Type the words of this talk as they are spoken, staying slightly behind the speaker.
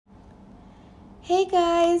Hey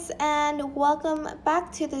guys, and welcome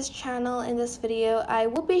back to this channel. In this video I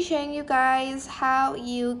will be showing you guys how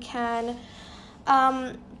you can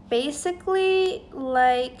basically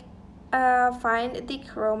find the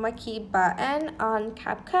chroma key button on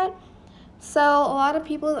CapCut. So a lot of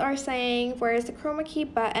people are saying, where's the chroma key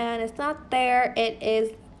button? It's not there. It is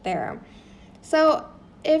there. So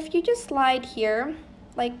if you just slide here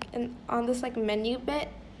on this menu bit,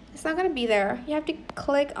 it's not gonna be there. You have to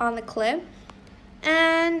click on the clip.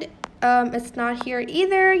 And it's not here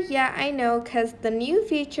either. Yeah, I know, because the new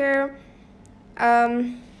feature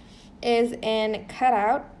is in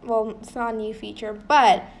cutout. Well, it's not a new feature,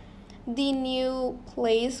 but the new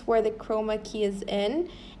place where the chroma key is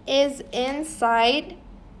inside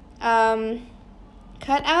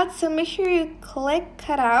cutout. So make sure you click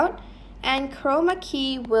cutout and chroma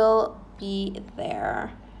key will be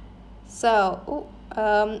there. So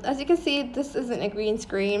as you can see, this isn't a green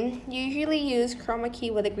screen. You usually use chroma key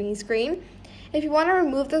with a green screen. If you want to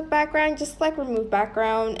remove this background, just remove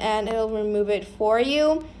background and it'll remove it for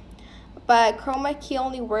you. But chroma key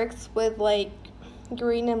only works with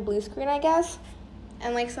green and blue screen, I guess,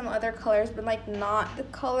 and some other colors, but not the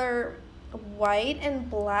color white and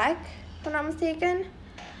black, if I'm not mistaken.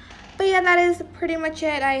 But yeah, that is pretty much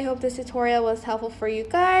it. I hope this tutorial was helpful for you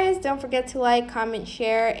guys. Don't forget to like, comment,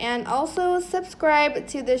 share, and also subscribe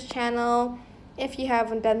to this channel if you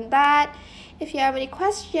haven't done that. If you have any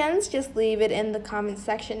questions, just leave it in the comment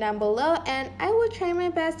section down below and I will try my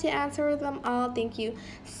best to answer them all. Thank you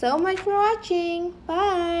so much for watching.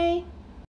 Bye!